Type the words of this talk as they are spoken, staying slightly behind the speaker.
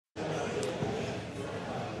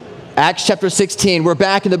Acts chapter 16. We're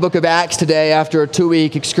back in the book of Acts today after a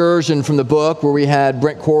 2-week excursion from the book where we had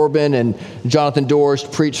Brent Corbin and Jonathan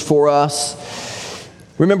Dorst preach for us.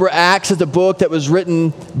 Remember, Acts is a book that was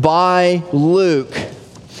written by Luke.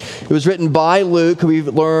 It was written by Luke, who we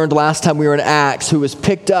learned last time we were in Acts, who was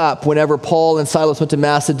picked up whenever Paul and Silas went to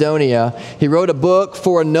Macedonia. He wrote a book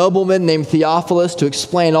for a nobleman named Theophilus to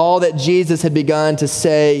explain all that Jesus had begun to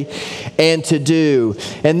say and to do.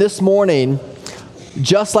 And this morning,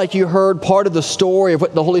 just like you heard part of the story of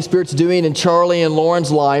what the Holy Spirit's doing in Charlie and Lauren's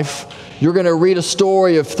life, you're going to read a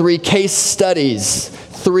story of 3 case studies,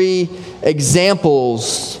 3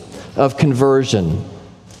 examples of conversion.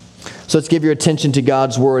 So let's give your attention to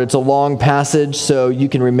God's Word. It's a long passage, so you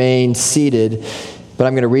can remain seated. But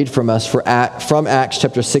I'm going to read from us from Acts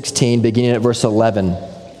chapter 16, beginning at verse 11.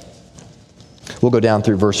 We'll go down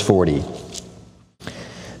through verse 40.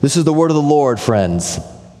 This is the word of the Lord, friends.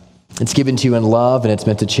 It's given to you in love, and it's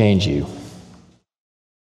meant to change you.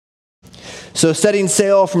 So setting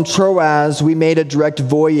sail from Troas, we made a direct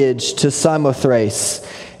voyage to Samothrace,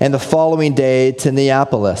 and the following day to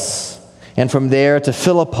Neapolis, and from there to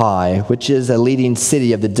Philippi, which is a leading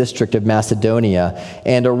city of the district of Macedonia,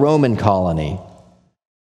 and a Roman colony.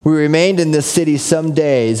 We remained in this city some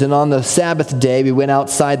days, and on the Sabbath day we went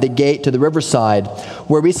outside the gate to the riverside,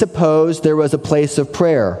 where we supposed there was a place of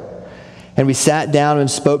prayer. And we sat down and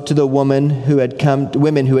spoke to the women who had come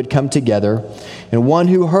together. And one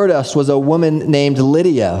who heard us was a woman named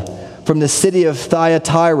Lydia from the city of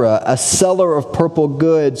Thyatira, a seller of purple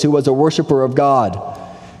goods who was a worshiper of God.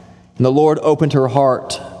 And the Lord opened her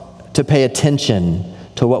heart to pay attention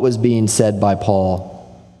to what was being said by Paul.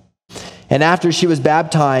 And after she was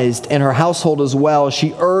baptized, and her household as well,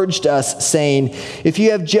 she urged us, saying, "If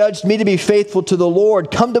you have judged me to be faithful to the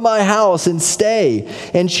Lord, come to my house and stay."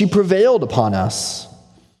 And she prevailed upon us.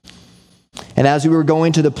 And as we were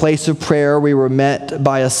going to the place of prayer, we were met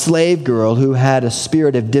by a slave girl who had a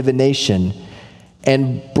spirit of divination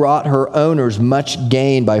and brought her owners much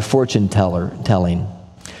gain by fortune telling.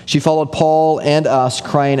 She followed Paul and us,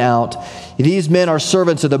 crying out, "These men are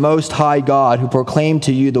servants of the Most High God, who proclaim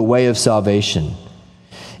to you the way of salvation."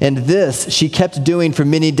 And this she kept doing for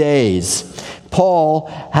many days. Paul,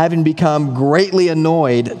 having become greatly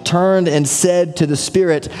annoyed, turned and said to the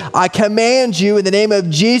spirit, "I command you in the name of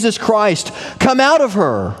Jesus Christ, come out of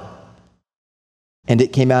her." And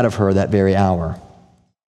it came out of her that very hour.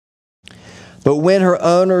 But when her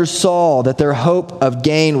owners saw that their hope of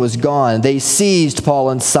gain was gone, they seized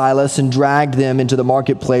Paul and Silas and dragged them into the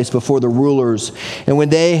marketplace before the rulers. And when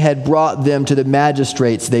they had brought them to the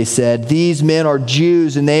magistrates, they said, "These men are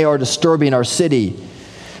Jews, and they are disturbing our city.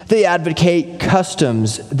 They advocate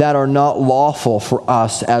customs that are not lawful for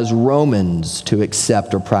us as Romans to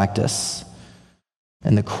accept or practice."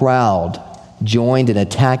 And the crowd joined in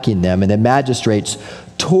attacking them, and the magistrates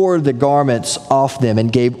tore the garments off them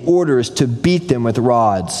and gave orders to beat them with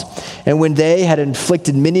rods. And when they had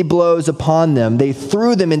inflicted many blows upon them, they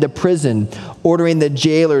threw them into prison, ordering the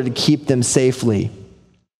jailer to keep them safely.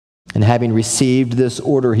 And having received this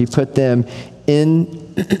order, he put them into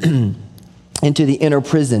the inner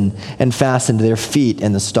prison and fastened their feet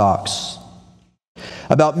in the stocks.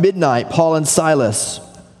 About midnight, Paul and Silas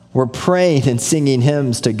were praying and singing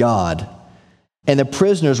hymns to God, and the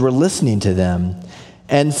prisoners were listening to them.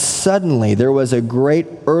 And suddenly there was a great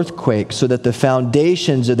earthquake, so that the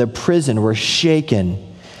foundations of the prison were shaken.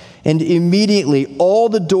 And immediately all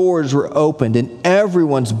the doors were opened, and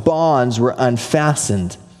everyone's bonds were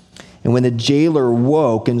unfastened. And when the jailer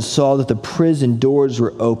woke and saw that the prison doors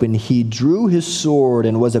were open, he drew his sword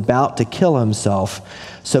and was about to kill himself,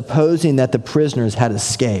 supposing that the prisoners had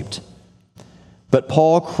escaped. But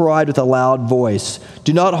Paul cried with a loud voice,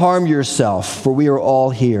 "Do not harm yourself, for we are all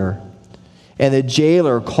here." And the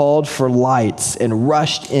jailer called for lights and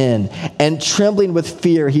rushed in, and trembling with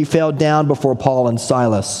fear, he fell down before Paul and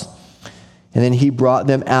Silas. And then he brought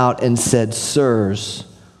them out and said, "Sirs,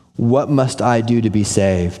 what must I do to be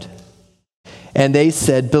saved?" And they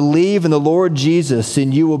said, "Believe in the Lord Jesus,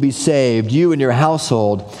 and you will be saved, you and your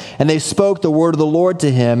household." And they spoke the word of the Lord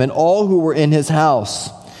to him and all who were in his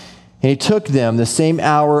house. And he took them the same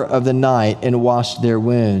hour of the night and washed their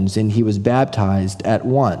wounds, and he was baptized at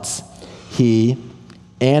once, he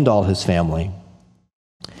and all his family.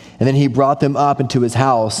 And then he brought them up into his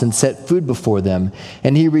house and set food before them,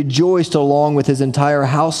 and he rejoiced along with his entire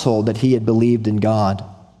household that he had believed in God.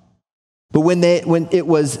 But when it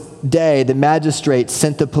was day, the magistrates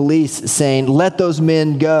sent the police, saying, "Let those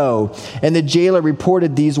men go." And the jailer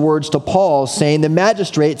reported these words to Paul, saying, "The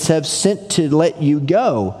magistrates have sent to let you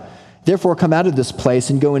go. Therefore come out of this place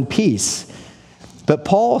and go in peace." But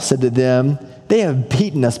Paul said to them, They have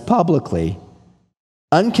beaten us publicly,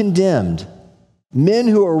 uncondemned, men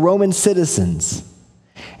who are Roman citizens,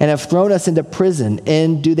 and have thrown us into prison.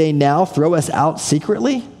 And do they now throw us out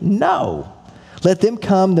secretly? No. Let them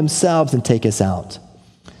come themselves and take us out."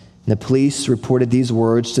 And the police reported these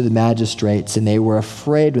words to the magistrates, and they were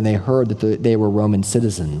afraid when they heard that they were Roman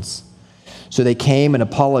citizens. So they came and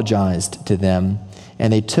apologized to them,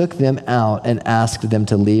 and they took them out and asked them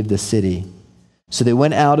to leave the city. So they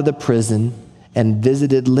went out of the prison and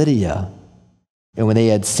visited Lydia. And when they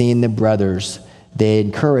had seen the brothers, they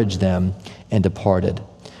encouraged them and departed.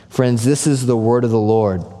 Friends, this is the word of the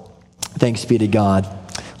Lord. Thanks be to God.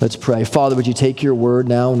 Let's pray. Father, would you take your word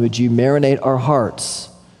now and would you marinate our hearts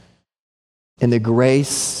in the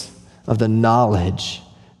grace of the knowledge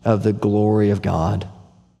of the glory of God.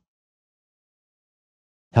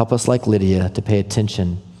 Help us, like Lydia, to pay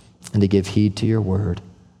attention and to give heed to your word.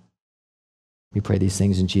 We pray these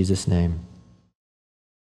things in Jesus' name.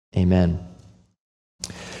 Amen.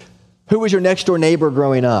 Who was your next door neighbor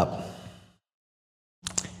growing up?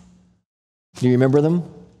 Do you remember them?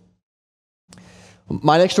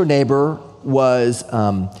 My next door neighbor was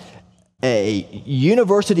a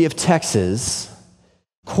University of Texas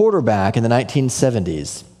quarterback in the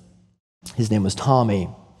 1970s. His name was Tommy.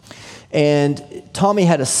 And Tommy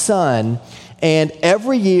had a son, and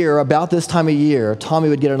every year, about this time of year, Tommy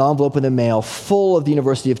would get an envelope in the mail full of the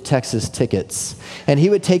University of Texas tickets. And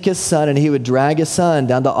he would take his son and he would drag his son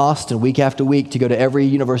down to Austin week after week to go to every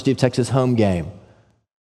University of Texas home game.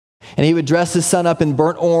 And he would dress his son up in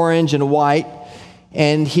burnt orange and white,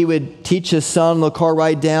 and he would teach his son on the car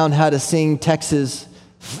ride down how to sing Texas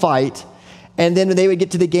Fight. And then they would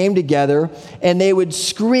get to the game together, and they would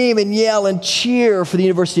scream and yell and cheer for the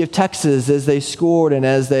University of Texas as they scored and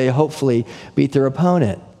as they hopefully beat their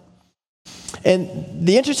opponent. And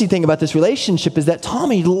the interesting thing about this relationship is that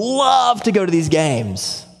Tommy loved to go to these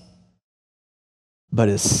games, but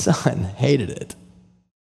his son hated it.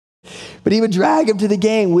 But he would drag him to the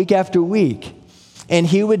game week after week. And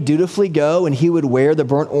he would dutifully go, and he would wear the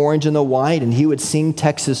burnt orange and the white, and he would sing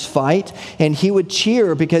Texas Fight, and he would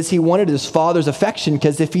cheer because he wanted his father's affection,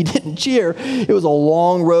 because if he didn't cheer, it was a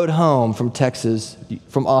long road home from Texas,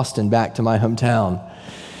 from Austin back to my hometown.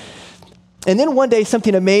 And then one day,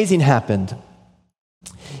 something amazing happened.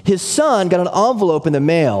 His son got an envelope in the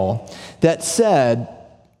mail that said,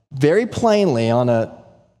 very plainly on a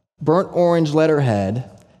burnt orange letterhead,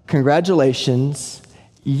 "Congratulations,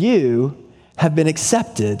 you have been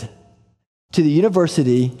accepted to the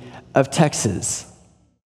University of Texas."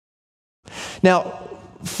 Now,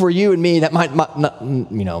 for you and me, that might not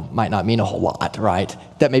mean a whole lot, right?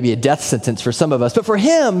 That may be a death sentence for some of us. But for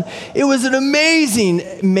him, it was an amazing,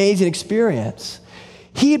 amazing experience.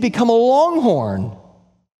 He had become a Longhorn.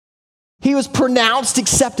 He was pronounced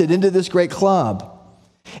accepted into this great club.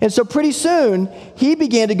 And so pretty soon, he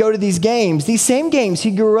began to go to these games, these same games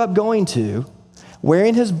he grew up going to,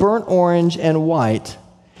 wearing his burnt orange and white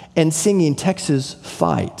and singing Texas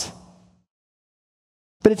Fight.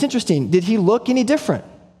 But it's interesting, did he look any different?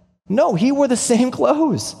 No, he wore the same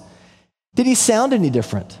clothes. Did he sound any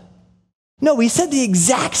different? No, he said the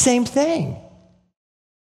exact same thing.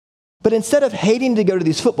 But instead of hating to go to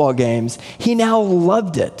these football games, he now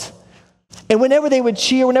loved it. And whenever they would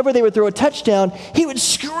cheer, whenever they would throw a touchdown, he would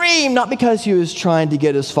scream, not because he was trying to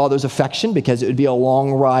get his father's affection, because it would be a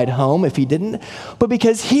long ride home if he didn't, but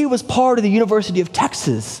because he was part of the University of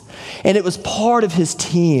Texas, and it was part of his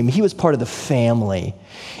team. He was part of the family.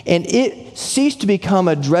 And it ceased to become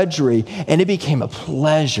a drudgery, and it became a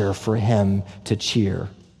pleasure for him to cheer.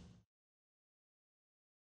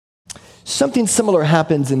 Something similar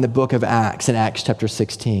happens in the book of Acts, in Acts chapter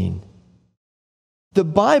 16. The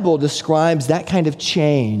Bible describes that kind of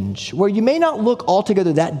change where you may not look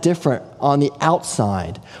altogether that different on the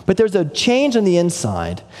outside, but there's a change on the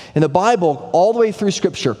inside. And the Bible, all the way through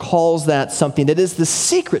Scripture, calls that something that is the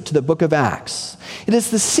secret to the book of Acts. It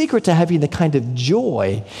is the secret to having the kind of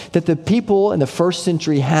joy that the people in the first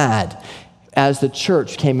century had as the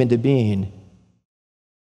church came into being.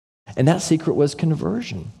 And that secret was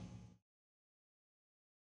conversion.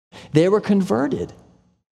 They were converted.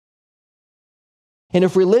 And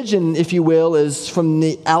if religion, if you will, is from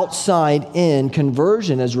the outside in,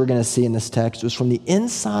 conversion, as we're going to see in this text, was from the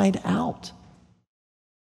inside out.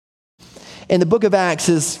 And the book of Acts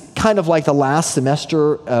is kind of like the last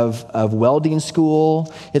semester of welding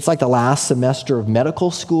school. It's like the last semester of medical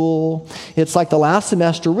school. It's like the last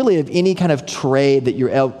semester, really, of any kind of trade that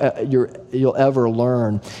you're you'll ever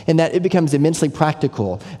learn, in that it becomes immensely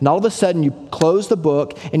practical. And all of a sudden, you close the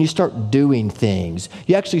book and you start doing things.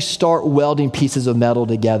 You actually start welding pieces of metal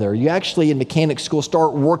together. You actually, in mechanic school,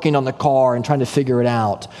 start working on the car and trying to figure it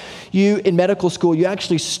out. You, in medical school, you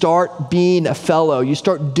actually start being a fellow. You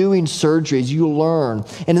start doing surgeries. You learn.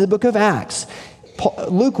 And in the book of Acts,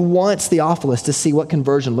 Luke wants Theophilus to see what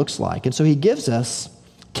conversion looks like. And so he gives us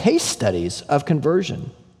case studies of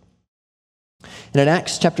conversion. And in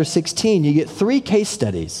Acts chapter 16, you get 3 case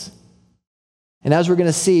studies. And as we're going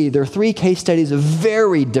to see, there are 3 case studies of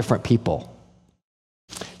very different people.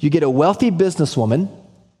 You get a wealthy businesswoman,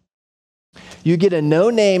 you get a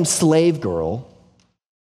no-name slave girl,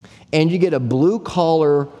 and you get a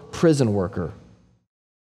blue-collar prison worker.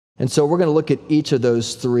 And so we're going to look at each of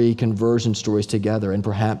those 3 conversion stories together, and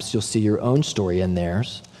perhaps you'll see your own story in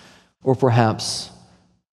theirs, or perhaps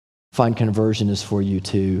find conversion is for you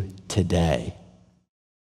too today.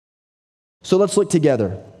 So let's look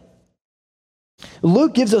together.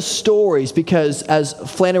 Luke gives us stories because, as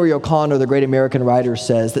Flannery O'Connor, the great American writer,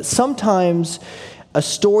 says, that sometimes a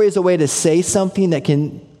story is a way to say something that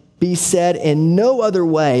can be said in no other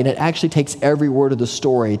way, and it actually takes every word of the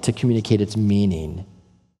story to communicate its meaning.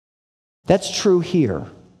 That's true here.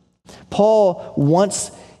 Paul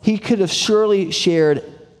he could have surely shared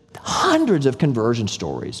hundreds of conversion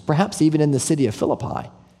stories, perhaps even in the city of Philippi.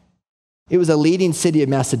 It was a leading city of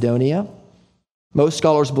Macedonia. Most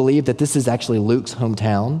scholars believe that this is actually Luke's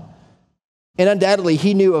hometown. And undoubtedly,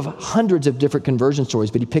 he knew of hundreds of different conversion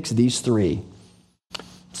stories, but he picks these 3.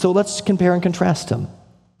 So let's compare and contrast them.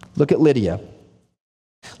 Look at Lydia.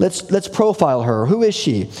 Let's profile her. Who is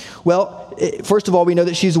she? Well, first of all, we know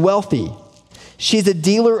that she's wealthy. She's a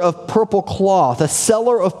dealer of purple cloth, a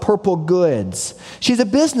seller of purple goods. She's a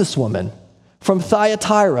businesswoman from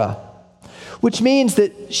Thyatira, which means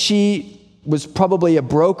that she was probably a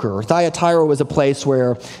broker. Thyatira was a place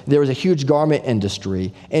where there was a huge garment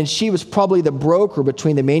industry, and she was probably the broker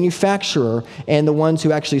between the manufacturer and the ones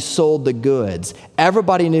who actually sold the goods.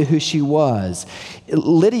 Everybody knew who she was.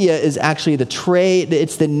 Lydia is actually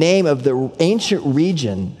it's the name of the ancient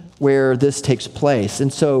region where this takes place.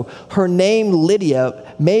 And so her name,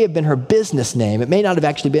 Lydia, may have been her business name. It may not have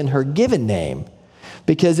actually been her given name,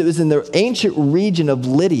 because it was in the ancient region of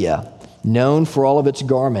Lydia, known for all of its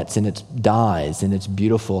garments and its dyes and its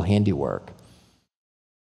beautiful handiwork.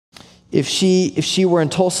 If she were in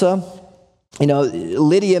Tulsa,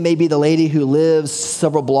 Lydia may be the lady who lives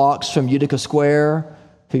several blocks from Utica Square,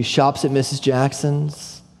 who shops at Mrs.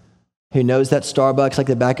 Jackson's, who knows that Starbucks like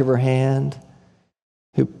the back of her hand,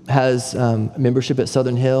 who has membership at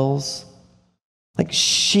Southern Hills. Like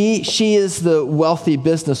she is the wealthy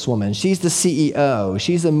businesswoman. She's the CEO.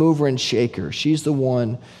 She's the mover and shaker. She's the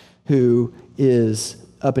one who is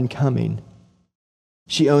up and coming.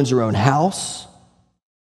 She owns her own house.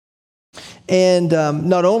 And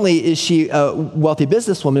not only is she a wealthy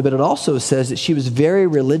businesswoman, but it also says that she was very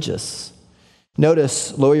religious.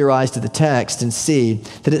 Notice, lower your eyes to the text and see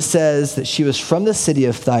that it says that she was from the city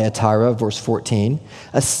of Thyatira, verse 14,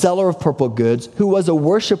 a seller of purple goods, who was a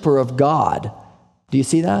worshiper of God. Do you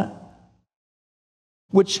see that?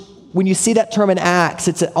 Which, when you see that term in Acts,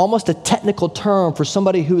 it's almost a technical term for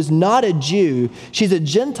somebody who is not a Jew. She's a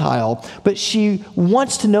Gentile, but she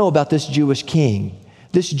wants to know about this Jewish king,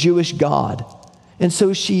 this Jewish God. And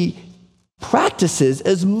so she practices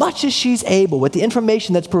as much as she's able with the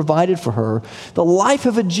information that's provided for her, the life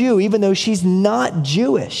of a Jew, even though she's not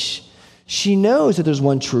Jewish. She knows that there's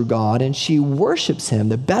one true God, and she worships him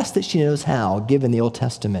the best that she knows how, given the Old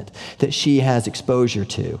Testament that she has exposure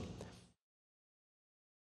to.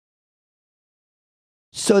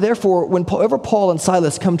 So therefore, whenever Paul and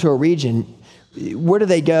Silas come to a region, where do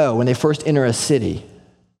they go when they first enter a city?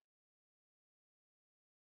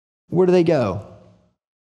 Where do they go?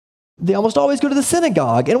 They almost always go to the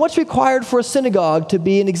synagogue. And what's required for a synagogue to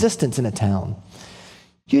be in existence in a town?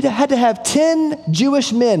 You had to have 10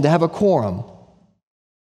 Jewish men to have a quorum.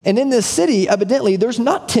 And in this city, evidently, there's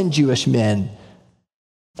not 10 Jewish men.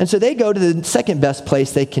 And so they go to the second best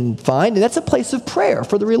place they can find, and that's a place of prayer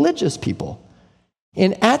for the religious people.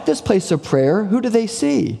 And at this place of prayer, who do they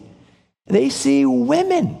see? They see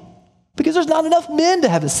women, because there's not enough men to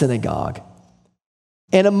have a synagogue.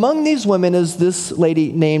 And among these women is this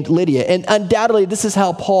lady named Lydia. And undoubtedly, this is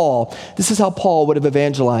how Paul would have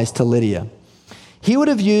evangelized to Lydia. He would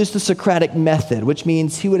have used the Socratic method, which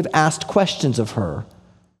means he would have asked questions of her.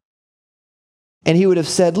 And he would have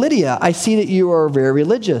said, Lydia, I see that you are very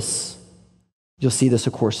religious. You'll see this,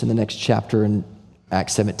 of course, in the next chapter in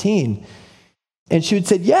Acts 17. And she would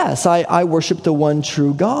say, yes, I worship the one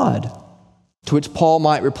true God. To which Paul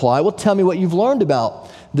might reply, well, tell me what you've learned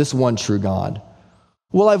about this one true God.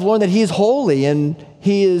 Well, I've learned that he is holy and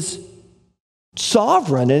he is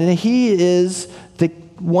sovereign and he is the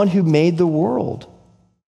one who made the world.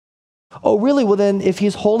 Oh, really? Well, then if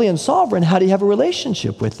he's holy and sovereign, how do you have a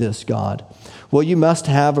relationship with this God? Well, you must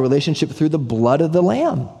have a relationship through the blood of the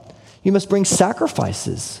Lamb. You must bring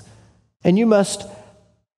sacrifices and you must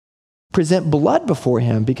present blood before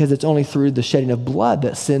him because it's only through the shedding of blood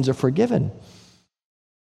that sins are forgiven.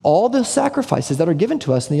 All the sacrifices that are given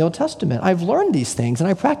to us in the Old Testament, I've learned these things and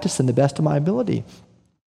I practice them the best of my ability.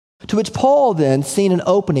 To which Paul then, seeing an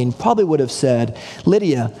opening, probably would have said,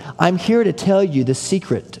 Lydia, I'm here to tell you the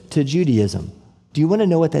secret to Judaism. Do you want to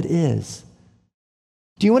know what that is?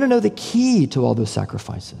 Do you want to know the key to all those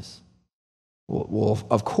sacrifices? Well,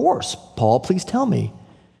 of course, Paul, please tell me.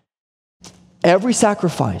 Every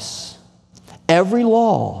sacrifice, every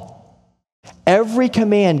law, every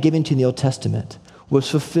command given to you in the Old Testament was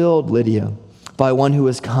fulfilled, Lydia, by one who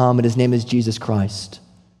has come, and his name is Jesus Christ.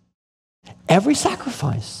 Every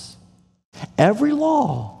sacrifice, every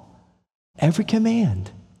law, every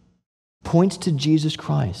command points to Jesus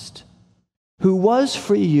Christ, who was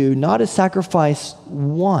for you not a sacrifice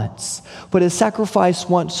once, but a sacrifice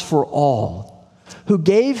once for all, who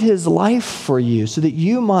gave his life for you so that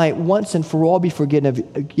you might once and for all be forgiven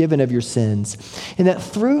of your sins, and that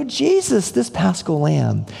through Jesus, this Paschal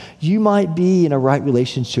Lamb, you might be in a right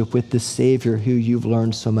relationship with the Savior who you've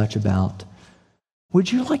learned so much about.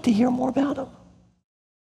 Would you like to hear more about him?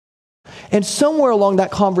 And somewhere along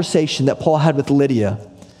that conversation that Paul had with Lydia,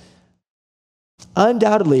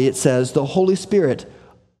 undoubtedly, it says, the Holy Spirit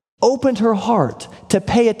opened her heart to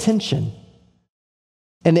pay attention.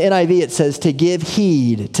 In the NIV, it says to give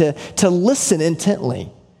heed, to listen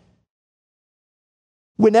intently.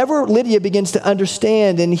 Whenever Lydia begins to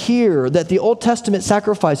understand and hear that the Old Testament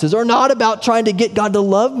sacrifices are not about trying to get God to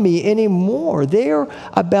love me anymore, they're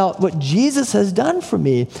about what Jesus has done for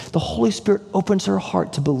me, the Holy Spirit opens her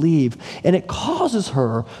heart to believe, and it causes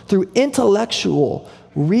her, through intellectual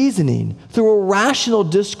reasoning, through a rational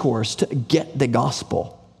discourse, to get the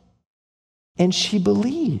gospel. And she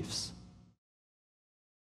believes.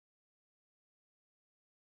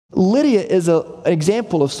 Lydia is an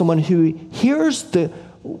example of someone who hears the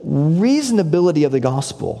reasonability of the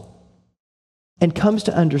gospel and comes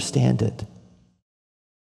to understand it.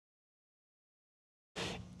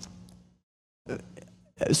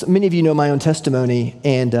 So many of you know my own testimony,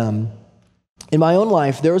 and in my own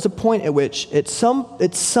life, there was a point at which, at some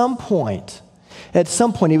point,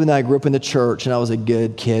 even though I grew up in the church and I was a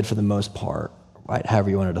good kid for the most part, right?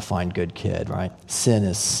 However you want to define good kid, right? Sin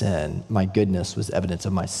is sin. My goodness was evidence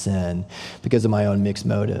of my sin because of my own mixed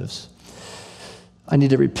motives. I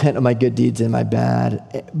need to repent of my good deeds and my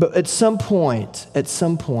bad. But at some point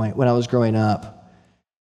when I was growing up,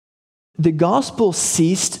 the gospel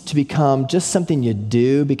ceased to become just something you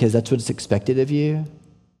do because that's what's expected of you.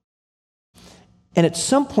 And at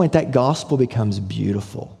some point, that gospel becomes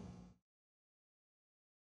beautiful.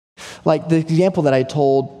 Like the example that I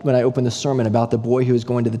told when I opened the sermon about the boy who was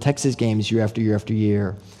going to the Texas games year after year after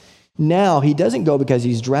year. Now, he doesn't go because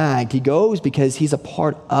he's dragged. He goes because he's a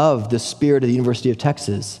part of the spirit of the University of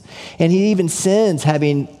Texas. And he even sends,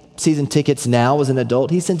 having season tickets now as an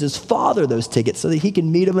adult, he sends his father those tickets so that he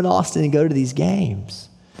can meet him in Austin and go to these games.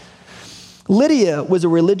 Lydia was a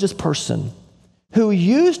religious person who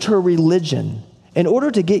used her religion in order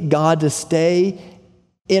to get God to stay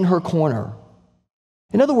in her corner.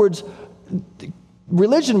 In other words,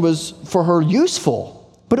 religion was for her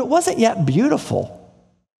useful, but it wasn't yet beautiful.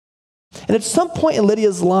 And at some point in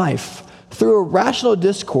Lydia's life, through a rational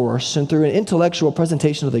discourse and through an intellectual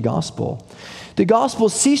presentation of the gospel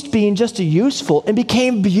ceased being just a useful and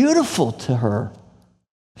became beautiful to her.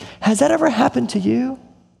 Has that ever happened to you?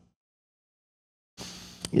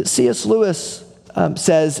 C.S. Lewis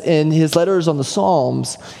says in his letters on the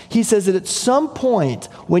Psalms, he says that at some point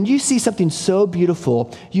when you see something so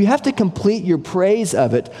beautiful, you have to complete your praise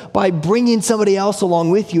of it by bringing somebody else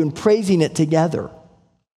along with you and praising it together.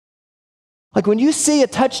 Like when you see a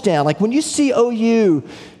touchdown, like when you see OU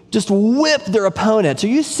just whip their opponents, or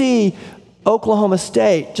you see Oklahoma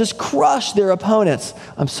State just crush their opponents.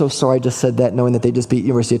 I'm so sorry I just said that knowing that they just beat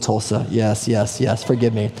University of Tulsa. Yes,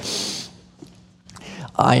 forgive me.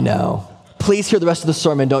 I know. Please hear the rest of the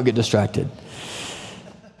sermon. Don't get distracted.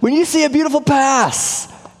 When you see a beautiful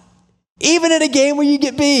pass, even in a game where you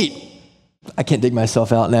get beat, I can't dig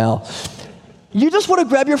myself out now. You just want to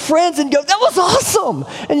grab your friends and go, that was awesome.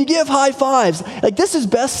 And you give high fives. Like this is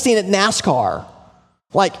best seen at NASCAR.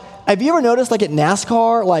 Like, have you ever noticed like at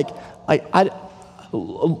NASCAR,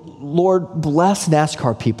 Lord, bless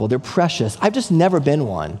NASCAR people. They're precious. I've just never been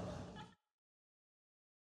one.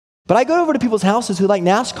 But I go over to people's houses who like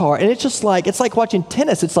NASCAR, and it's like watching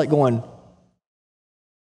tennis. It's like going,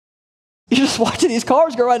 you're just watching these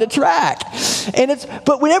cars go around the track.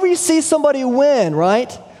 But whenever you see somebody win,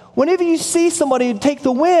 right? Whenever you see somebody take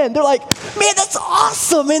the win, they're like, man, that's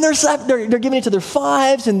awesome. And they're giving it to their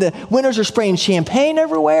fives, and the winners are spraying champagne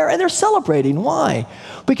everywhere, and they're celebrating. Why?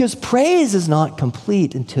 Because praise is not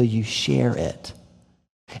complete until you share it,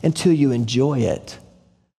 until you enjoy it.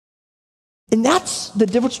 And that's the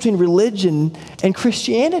difference between religion and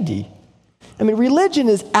Christianity. I mean, religion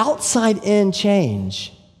is outside-in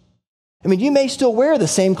change. I mean, you may still wear the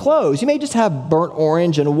same clothes. You may just have burnt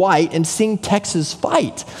orange and white and sing Texas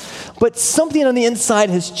Fight. But something on the inside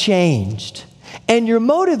has changed. And you're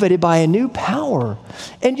motivated by a new power.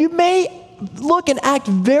 And you may look and act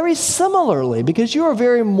very similarly because you're a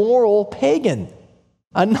very moral pagan,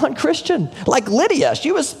 a non-Christian. Like Lydia,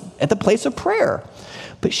 she was at the place of prayer.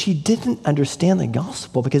 But she didn't understand the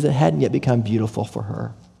gospel because it hadn't yet become beautiful for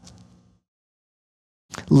her.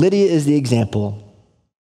 Lydia is the example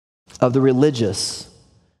of the religious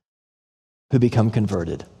who become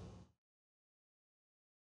converted.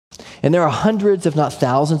 And there are hundreds, if not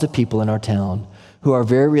thousands, of people in our town who are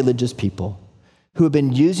very religious people who have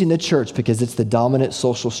been using the church because it's the dominant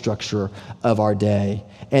social structure of our day.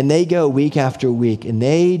 And they go week after week, and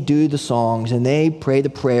they do the songs, and they pray the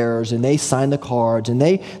prayers, and they sign the cards, and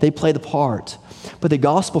they play the part. But the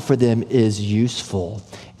gospel for them is useful.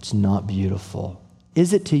 It's not beautiful.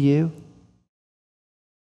 Is it to you?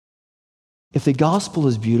 If the gospel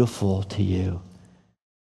is beautiful to you,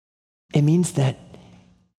 it means that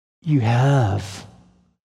you have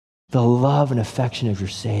the love and affection of your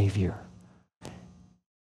Savior.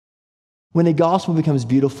 When the gospel becomes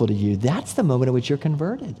beautiful to you, that's the moment in which you're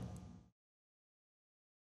converted.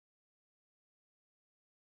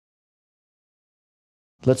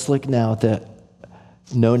 Let's look now at the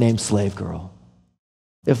no-name slave girl.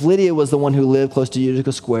 If Lydia was the one who lived close to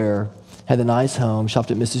Utica Square, had a nice home,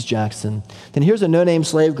 shopped at Mrs. Jackson, then here's a no-name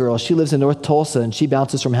slave girl. She lives in North Tulsa, and she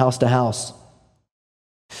bounces from house to house.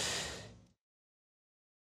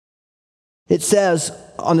 It says,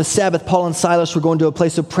 on the Sabbath, Paul and Silas were going to a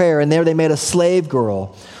place of prayer, and there they met a slave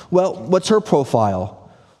girl. Well, what's her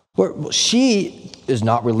profile? Well, she is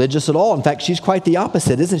not religious at all. In fact, she's quite the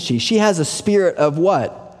opposite, isn't she? She has a spirit of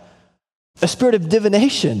what? A spirit of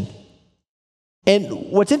divination.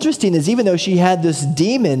 And what's interesting is even though she had this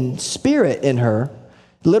demon spirit in her,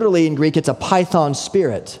 literally in Greek, it's a python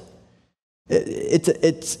spirit.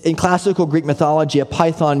 It's in classical Greek mythology, a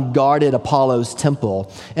python guarded Apollo's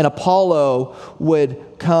temple. And Apollo would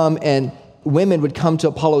come, and women would come to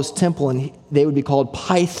Apollo's temple, and they would be called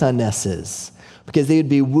pythonesses because they would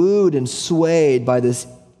be wooed and swayed by this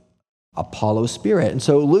Apollo spirit. And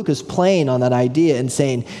so Luke is playing on that idea and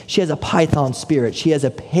saying she has a python spirit. She has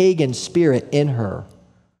a pagan spirit in her.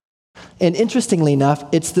 And interestingly enough,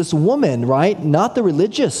 it's this woman, right? Not the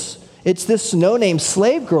religious. It's this no-name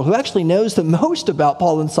slave girl who actually knows the most about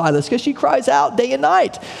Paul and Silas because she cries out day and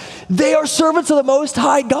night, they are servants of the Most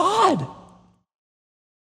High God.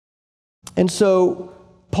 And so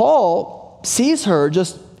Paul sees her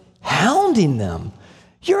just hounding them.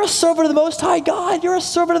 You're a servant of the Most High God. You're a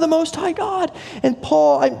servant of the Most High God. And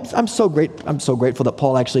Paul, I'm so grateful that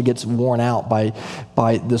Paul actually gets worn out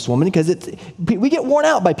by this woman because we get worn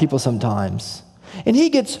out by people sometimes. And he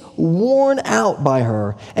gets worn out by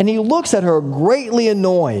her, and he looks at her greatly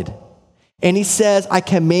annoyed. And he says, I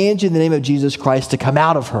command you in the name of Jesus Christ to come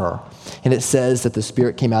out of her. And it says that the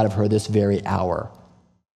Spirit came out of her this very hour.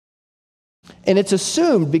 And it's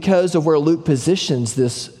assumed because of where Luke positions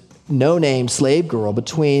this no-name slave girl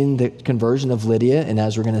between the conversion of Lydia and,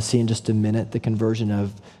 as we're going to see in just a minute, the conversion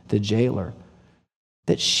of the jailer,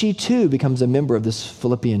 that she too becomes a member of this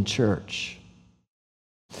Philippian church.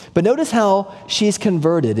 But notice how she's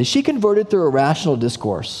converted. Is she converted through a rational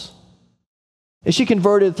discourse? Is she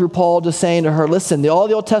converted through Paul just saying to her, listen, all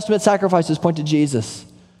the Old Testament sacrifices point to Jesus?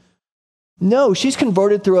 No, she's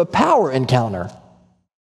converted through a power encounter.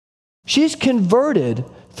 She's converted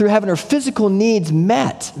through having her physical needs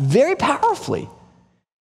met very powerfully.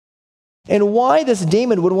 And why this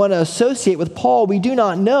demon would want to associate with Paul, we do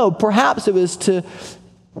not know. Perhaps it was to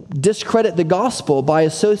discredit the gospel by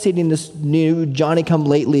associating this new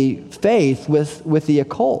Johnny-come-lately faith with the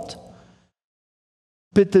occult.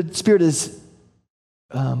 But the Spirit is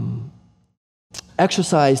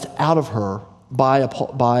exercised out of her by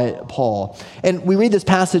Paul. And we read this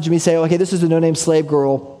passage and we say, okay, this is a no-name slave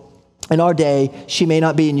girl. In our day, she may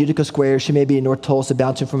not be in Utica Square, she may be in North Tulsa,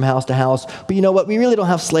 bouncing from house to house. But you know what? We really don't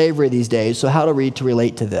have slavery these days, so how to read to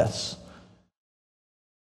relate to this?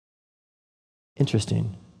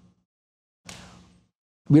 Interesting.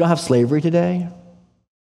 We don't have slavery today.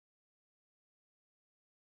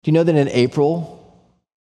 Do you know that in April,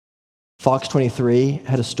 Fox 23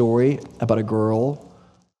 had a story about a girl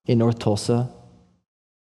in North Tulsa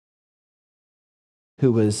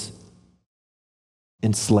who was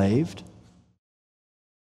enslaved?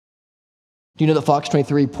 Do you know that Fox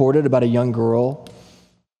 23 reported about a young girl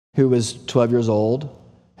who was 12 years old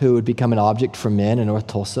who would become an object for men in North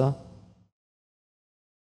Tulsa?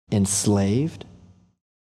 Enslaved?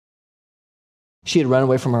 She had run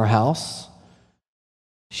away from her house.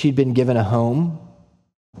 She'd been given a home.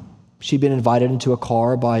 She'd been invited into a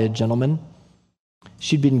car by a gentleman.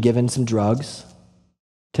 She'd been given some drugs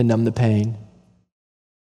to numb the pain.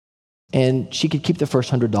 And she could keep the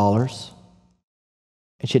first $100.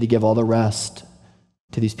 And she had to give all the rest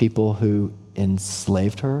to these people who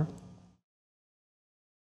enslaved her.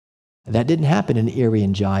 That didn't happen in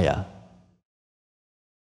Irian Jaya.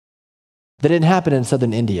 That didn't happen in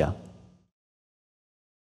southern India.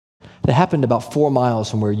 That happened about 4 miles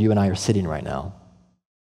from where you and I are sitting right now.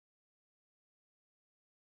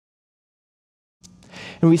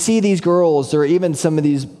 And we see these girls, or even some of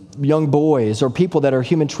these young boys, or people that are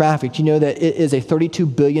human trafficked. You know that it is a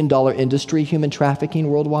 $32 billion industry, human trafficking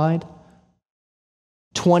worldwide?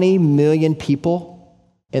 20 million people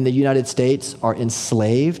in the United States are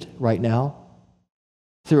enslaved right now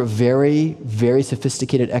through a very, very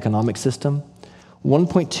sophisticated economic system.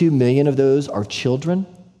 1.2 million of those are children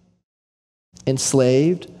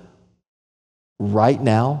enslaved right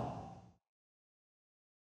now.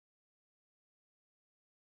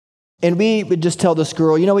 And we would just tell this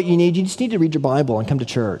girl, you know what you need? You just need to read your Bible and come to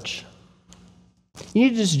church. You need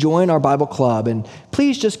to just join our Bible club, and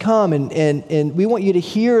please just come, and we want you to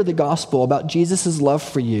hear the gospel about Jesus' love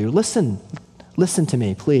for you. Listen to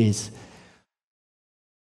me, please.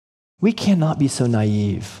 We cannot be so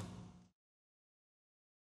naive.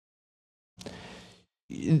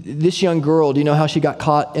 This young girl, do you know how she got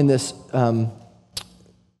caught in this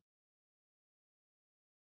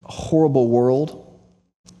horrible world?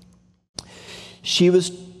 She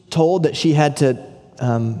was told that she had to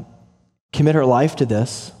commit her life to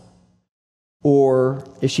this, or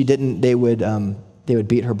if she didn't, they would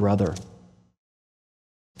beat her brother.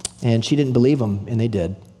 And she didn't believe them, and they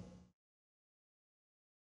did.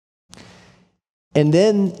 And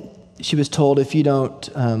then she was told, if you don't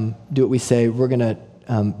do what we say, we're going to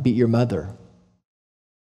beat your mother.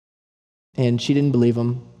 And she didn't believe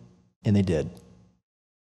them, and they did.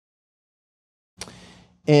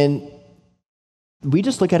 And we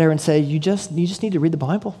just look at her and say, you just need to read the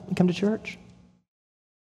Bible and come to church.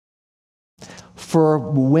 For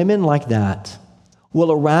women like that,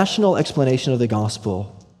 will a rational explanation of the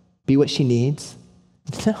gospel be what she needs?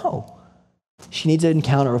 No. She needs an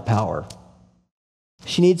encounter of power.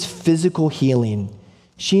 She needs physical healing.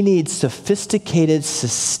 She needs sophisticated,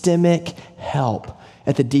 systemic help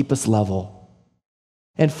at the deepest level.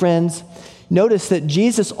 And friends, notice that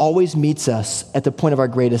Jesus always meets us at the point of our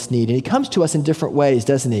greatest need, and he comes to us in different ways,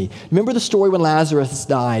 doesn't he? Remember the story when Lazarus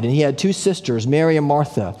died, and he had 2 sisters, Mary and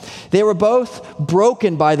Martha. They were both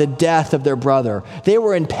broken by the death of their brother. They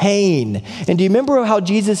were in pain. And do you remember how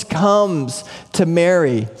Jesus comes to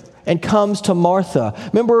Mary and comes to Martha?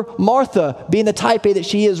 Remember Martha, being the type A that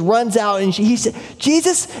she is, runs out, and he said,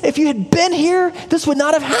 Jesus, if you had been here, this would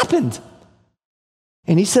not have happened.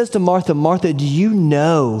 And he says to Martha, Martha, do you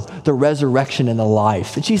know the resurrection and the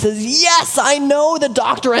life? And she says, yes, I know the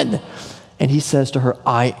doctrine. And he says to her,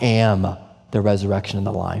 I am the resurrection and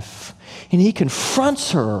the life. And he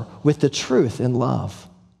confronts her with the truth in love.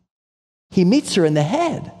 He meets her in the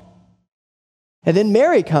head. And then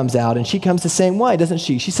Mary comes out, and she comes the same way, doesn't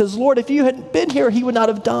she? She says, Lord, if you hadn't been here, he would not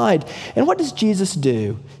have died. And what does Jesus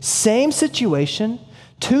do? Same situation,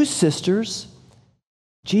 2 sisters.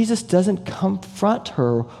 Jesus doesn't confront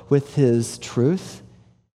her with his truth.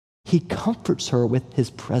 He comforts her with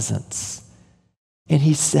his presence. And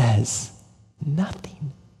he says,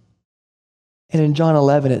 nothing. And in John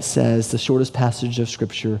 11, it says, the shortest passage of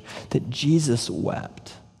Scripture, that Jesus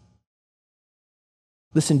wept.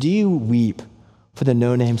 Listen, do you weep for the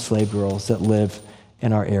no-name slave girls that live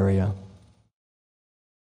in our area?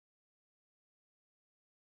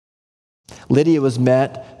 Lydia was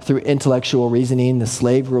met through intellectual reasoning. The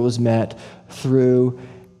slave girl was met through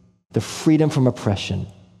the freedom from oppression.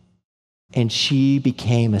 And she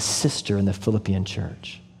became a sister in the Philippian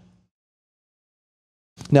church.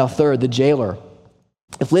 Now, third, the jailer.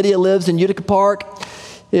 If Lydia lives in Utica Park,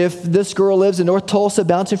 If this girl lives in North Tulsa,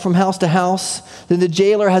 bouncing from house to house, then the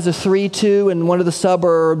jailer has a 3-2 in one of the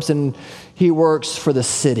suburbs, and he works for the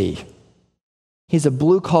city. He's a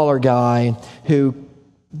blue-collar guy who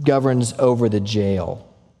governs over the jail.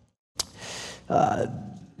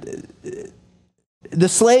 The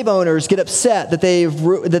slave owners get upset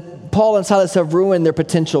that Paul and Silas have ruined their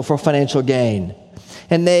potential for financial gain.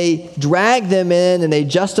 And they drag them in and they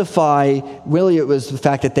justify, really it was the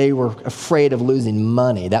fact that they were afraid of losing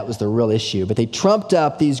money. That was the real issue. But they trumped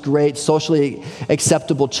up these great socially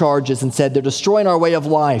acceptable charges and said they're destroying our way of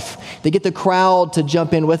life. They get the crowd to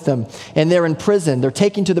jump in with them. And they're in prison. They're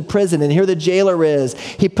taken to the prison. And here the jailer is.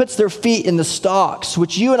 He puts their feet in the stocks,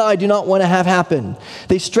 which you and I do not want to have happen.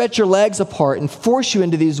 They stretch your legs apart and force you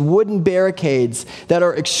into these wooden barricades that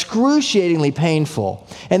are excruciatingly painful.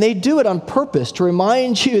 And they do it on purpose to remind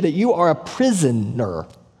you that you are a prisoner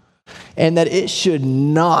and that it should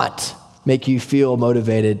not make you feel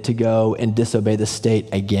motivated to go and disobey the state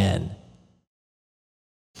again.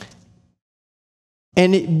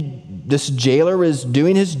 And this jailer is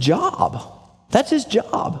doing his job. That's his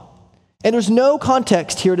job. And there's no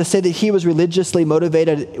context here to say that he was religiously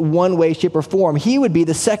motivated one way, shape, or form. He would be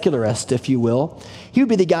the secularist, if you will. He would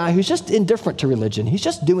be the guy who's just indifferent to religion. He's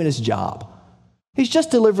just doing his job. He's just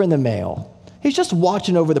delivering the mail. He's just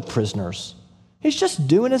watching over the prisoners. He's just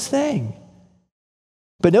doing his thing.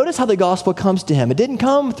 But notice how the gospel comes to him. It didn't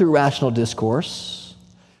come through rational discourse.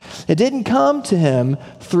 It didn't come to him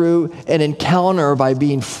through an encounter by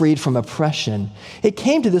being freed from oppression. It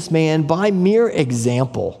came to this man by mere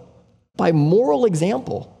example, by moral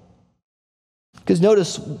example. Because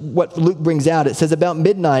notice what Luke brings out. It says about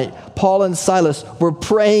midnight, Paul and Silas were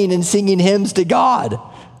praying and singing hymns to God.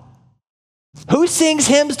 Who sings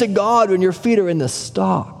hymns to God when your feet are in the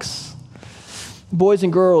stocks? Boys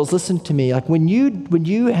and girls, listen to me. Like when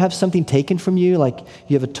you have something taken from you, like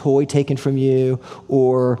you have a toy taken from you,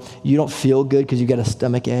 or you don't feel good because you got a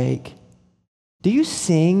stomach ache, do you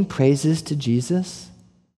sing praises to Jesus?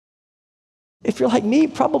 If you're like me,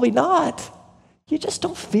 probably not. You just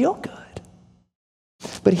don't feel good.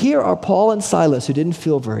 But here are Paul and Silas who didn't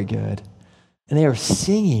feel very good, and they are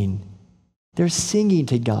singing. They're singing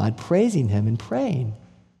to God, praising him and praying.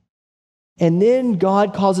 And then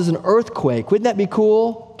God causes an earthquake. Wouldn't that be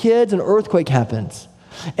cool? Kids, an earthquake happens.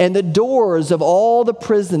 And the doors of all the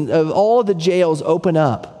prisons, of all the jails open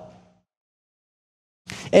up.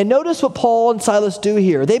 And notice what Paul and Silas do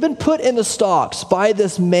here. They've been put in the stocks by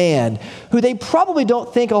this man who they probably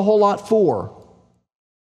don't think a whole lot for.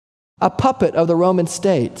 A puppet of the Roman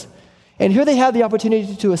state. And here they have the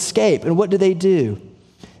opportunity to escape. And what do?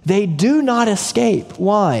 They do not escape.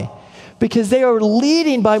 Why? Because they are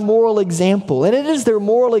leading by moral example. And it is their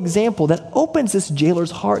moral example that opens this jailer's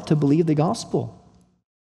heart to believe the gospel.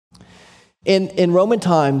 In Roman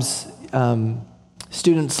times,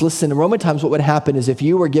 students, listen, in Roman times what would happen is if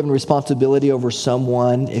you were given responsibility over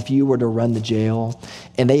someone, if you were to run the jail,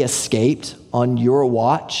 and they escaped on your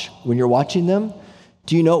watch, when you're watching them,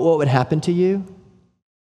 do you know what would happen to you?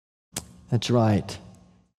 That's right.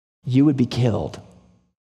 You would be killed.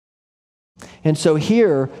 And so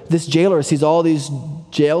here, this jailer sees all these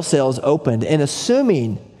jail cells opened, and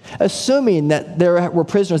assuming that there were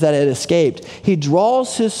prisoners that had escaped, he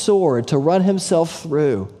draws his sword to run himself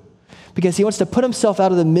through because he wants to put himself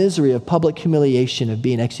out of the misery of public humiliation of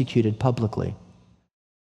being executed publicly.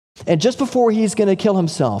 And just before he's going to kill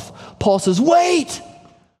himself, Paul says, "Wait!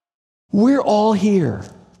 We're all here."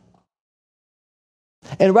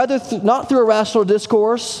 And rather, not through a rational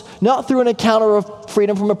discourse, not through an encounter of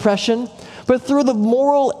freedom from oppression, but through the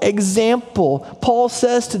moral example, Paul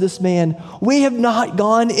says to this man, "We have not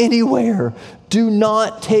gone anywhere. Do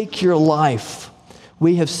not take your life.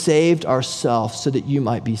 We have saved ourselves so that you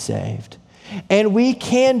might be saved." And we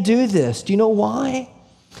can do this. Do you know why?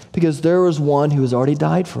 Because there was one who has already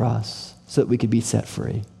died for us so that we could be set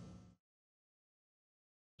free.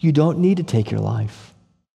 You don't need to take your life.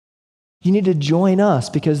 You need to join us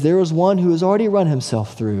because there is one who has already run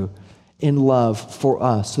himself through in love for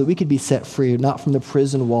us so that we could be set free, not from the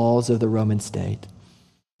prison walls of the Roman state,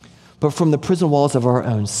 but from the prison walls of our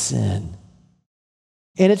own sin.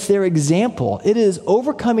 And it's their example. It is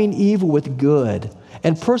overcoming evil with good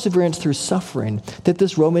and perseverance through suffering that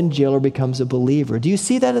this Roman jailer becomes a believer. Do you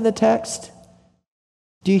see that in the text?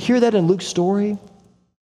 Do you hear that in Luke's story?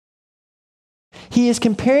 He is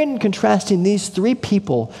comparing and contrasting these three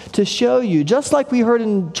people to show you, just like we heard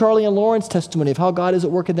in Charlie and Lauren's testimony of how God is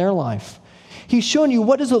at work in their life. He's showing you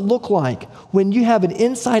what does it look like when you have an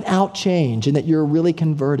inside-out change and that you're really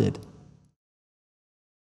converted.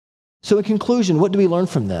 So in conclusion, what do we learn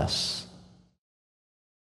from this?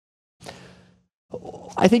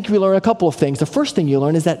 I think we learn a couple of things. The first thing you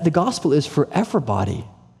learn is that the gospel is for everybody.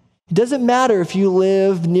 It doesn't matter if you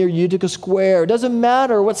live near Utica Square. It doesn't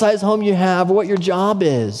matter what size home you have or what your job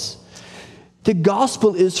is. The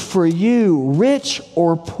gospel is for you, rich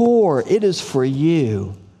or poor. It is for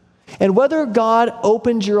you. And whether God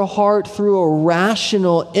opened your heart through a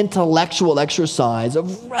rational, intellectual exercise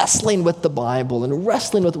of wrestling with the Bible and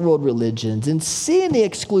wrestling with world religions and seeing the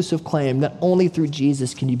exclusive claim that only through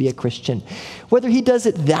Jesus can you be a Christian, whether he does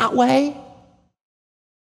it that way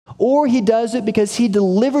or he does it because he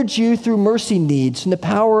delivered you through mercy needs from the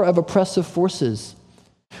power of oppressive forces,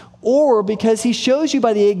 or because he shows you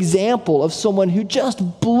by the example of someone who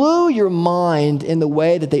just blew your mind in the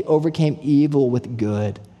way that they overcame evil with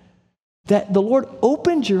good, that the Lord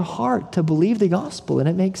opened your heart to believe the gospel, and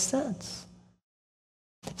it makes sense.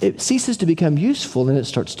 It ceases to become useful, and it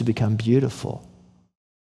starts to become beautiful.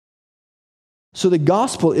 So the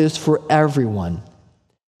gospel is for everyone.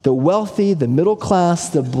 The wealthy, the middle class,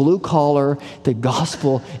 the blue collar, the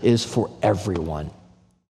gospel is for everyone.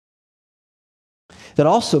 That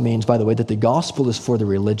also means, by the way, that the gospel is for the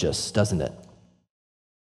religious, doesn't it?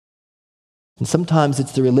 And sometimes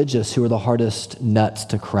it's the religious who are the hardest nuts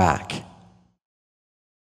to crack.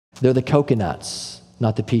 They're the coconuts,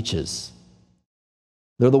 not the peaches.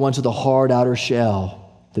 They're the ones with the hard outer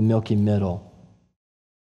shell, the milky middle.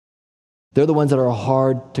 They're the ones that are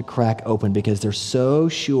hard to crack open because they're so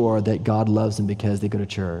sure that God loves them because they go to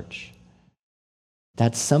church.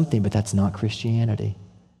 That's something, but that's not Christianity.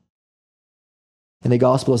 And the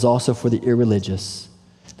gospel is also for the irreligious,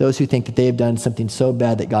 those who think that they have done something so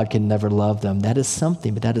bad that God can never love them. That is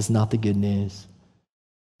something, but that is not the good news.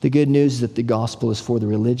 The good news is that the gospel is for the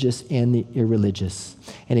religious and the irreligious.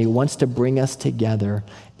 And he wants to bring us together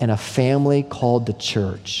in a family called the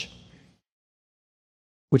church.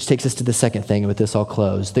 Which takes us to the second thing, and with this I'll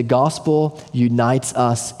close. The gospel unites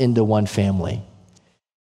us into one family.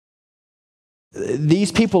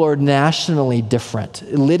 These people are nationally different.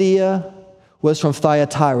 Lydia was from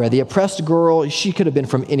Thyatira. The oppressed girl, she could have been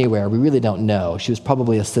from anywhere. We really don't know. She was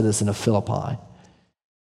probably a citizen of Philippi.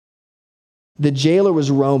 The jailer was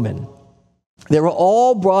Roman. They were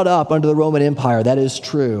all brought up under the Roman Empire. That is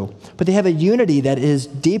true. But they have a unity that is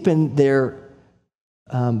deep in their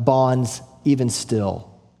bonds even still.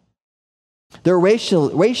 They're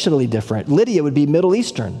racially different. Lydia would be Middle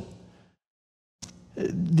Eastern.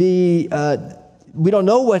 We don't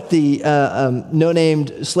know what the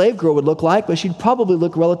no-named slave girl would look like, but she'd probably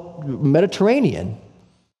look Mediterranean.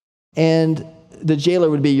 And the jailer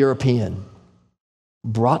would be European,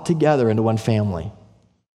 brought together into one family.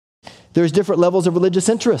 There's different levels of religious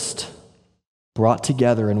interest, brought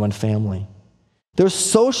together in one family. They're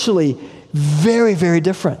socially very, very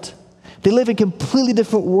different. They live in completely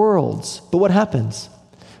different worlds. But what happens?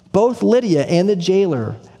 Both Lydia and the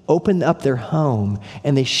jailer open up their home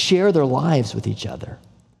and they share their lives with each other.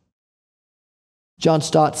 John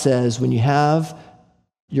Stott says, when you have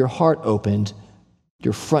your heart opened,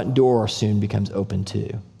 your front door soon becomes open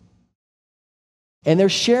too. And they're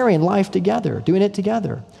sharing life together, doing it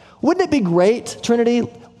together. Wouldn't it be great, Trinity?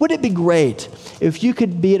 Wouldn't it be great if you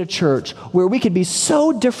could be at a church where we could be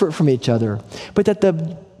so different from each other, but that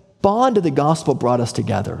the bond of the gospel brought us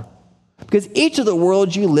together? Because each of the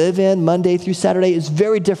worlds you live in, Monday through Saturday, is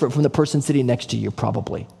very different from the person sitting next to you,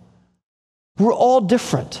 probably. We're all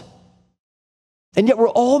different. And yet we're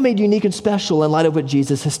all made unique and special in light of what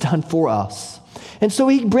Jesus has done for us. And so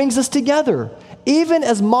he brings us together, even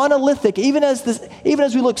as monolithic, even as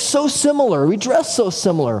we look so similar, we dress so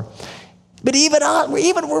similar. But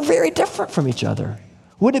we're very different from each other.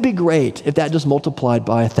 Wouldn't it be great if that just multiplied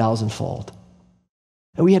by 1,000-fold?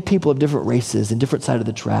 And we had people of different races and different sides of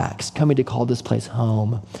the tracks coming to call this place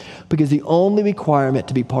home. Because the only requirement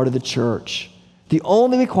to be part of the church, the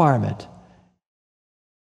only requirement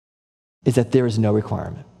is that there is no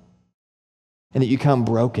requirement. And that you come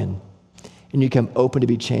broken and you come open to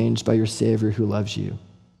be changed by your Savior who loves you.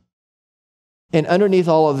 And underneath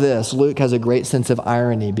all of this, Luke has a great sense of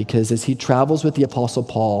irony because as he travels with the Apostle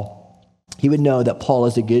Paul, he would know that Paul,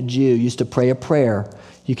 as a good Jew, used to pray a prayer.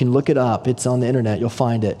 You can look it up. It's on the internet. You'll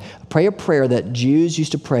find it. Pray a prayer that Jews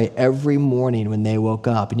used to pray every morning when they woke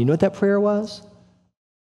up. And you know what that prayer was?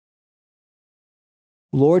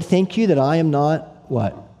 Lord, thank you that I am not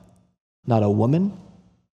what? Not a woman,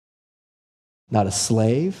 not a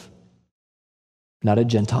slave, not a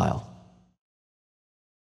Gentile.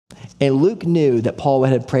 And Luke knew that Paul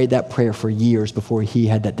had prayed that prayer for years before he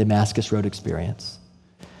had that Damascus Road experience.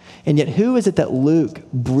 And yet, who is it that Luke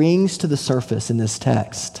brings to the surface in this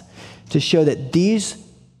text to show that these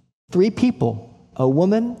three people, a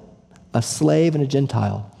woman, a slave, and a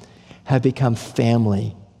Gentile, have become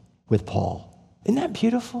family with Paul. Isn't that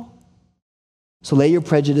beautiful? So lay your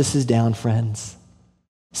prejudices down, friends.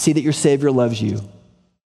 See that your Savior loves you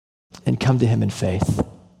and come to him in faith.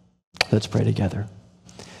 Let's pray together.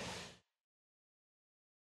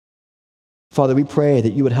 Father, we pray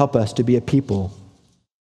that you would help us to be a people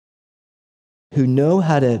who know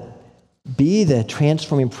how to be the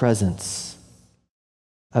transforming presence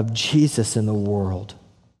of Jesus in the world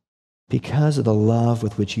because of the love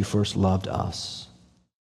with which you first loved us.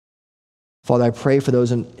 Father, I pray for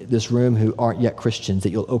those in this room who aren't yet Christians that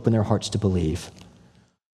you'll open their hearts to believe,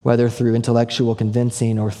 whether through intellectual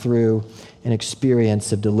convincing or through an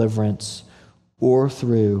experience of deliverance or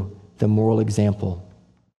through the moral example.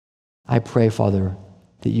 I pray, Father,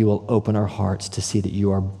 that you will open our hearts to see that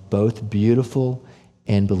you are both beautiful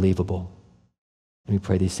and believable. And we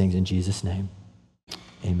pray these things in Jesus' name.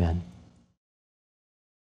 Amen.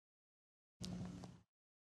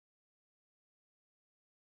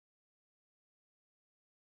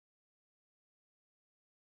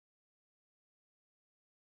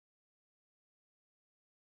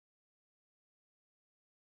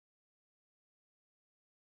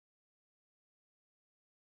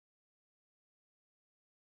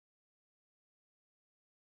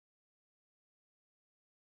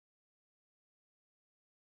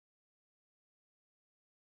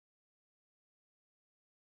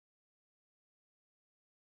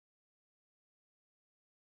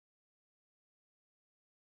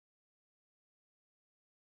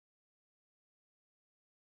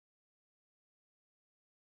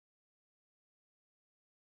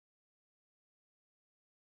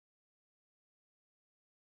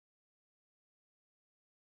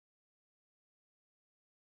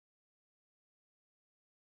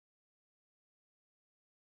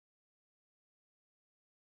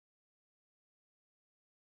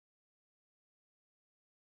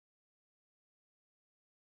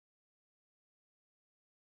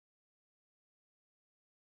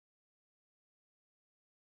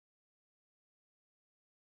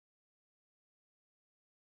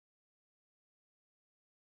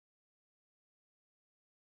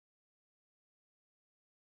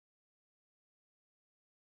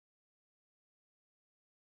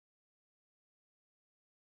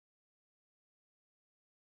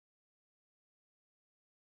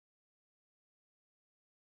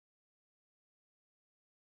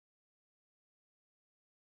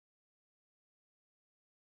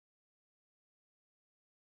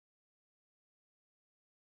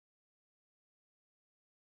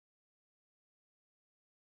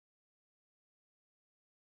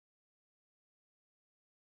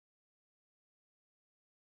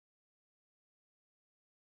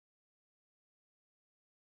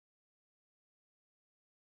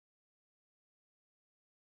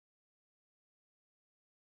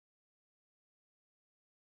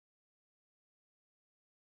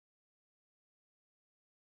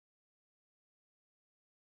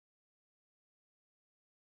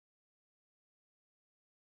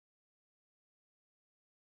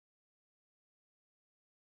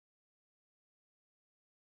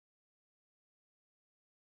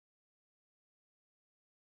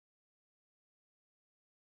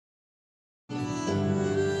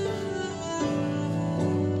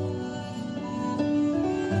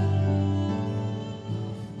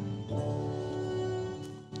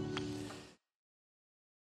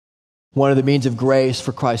 One of the means of grace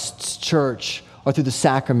for Christ's church are through the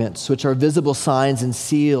sacraments, which are visible signs and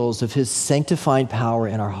seals of his sanctifying power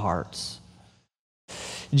in our hearts.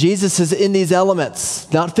 Jesus is in these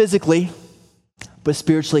elements, not physically, but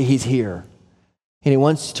spiritually he's here. And he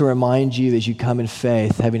wants to remind you as you come in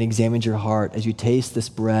faith, having examined your heart, as you taste this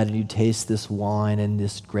bread and you taste this wine and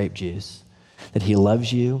this grape juice, that he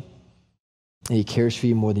loves you and he cares for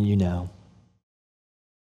you more than you know.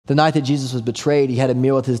 The night that Jesus was betrayed, he had a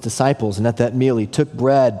meal with his disciples, and at that meal he took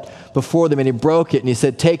bread before them and he broke it and he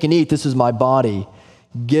said, "Take and eat, this is my body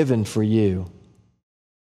given for you."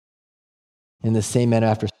 In the same manner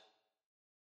after